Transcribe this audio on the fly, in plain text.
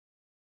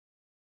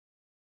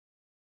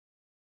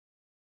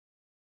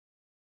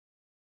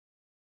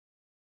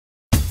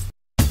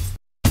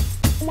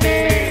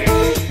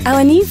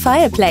Our new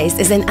fireplace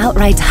is an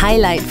outright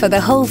highlight for the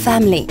whole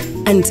family.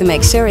 And to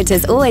make sure it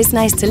is always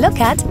nice to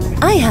look at,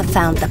 I have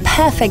found the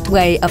perfect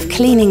way of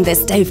cleaning the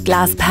stove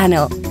glass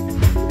panel.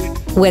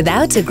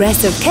 Without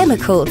aggressive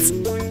chemicals,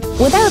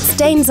 without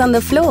stains on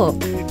the floor,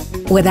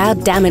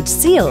 without damaged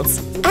seals,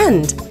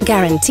 and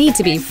guaranteed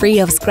to be free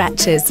of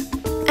scratches.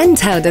 And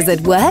how does it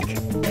work?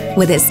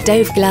 With a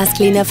stove glass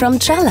cleaner from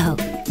Trollull,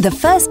 the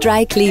first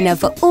dry cleaner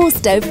for all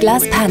stove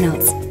glass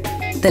panels.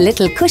 The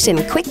little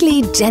cushion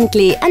quickly,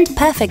 gently and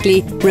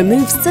perfectly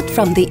removes soot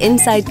from the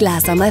inside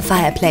glass on my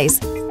fireplace.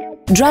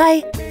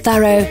 Dry,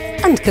 thorough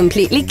and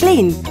completely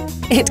clean.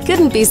 It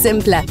couldn't be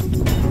simpler.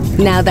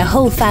 Now the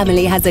whole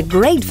family has a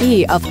great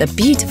view of the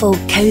beautiful,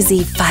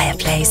 cozy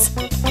fireplace.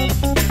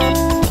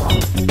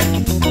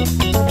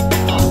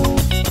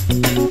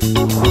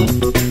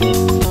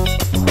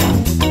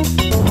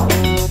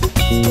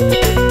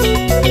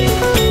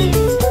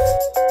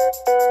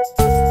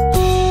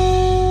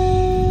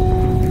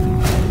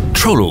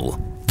 Trollull,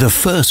 the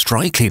first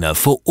dry cleaner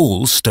for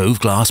all stove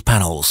glass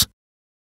panels.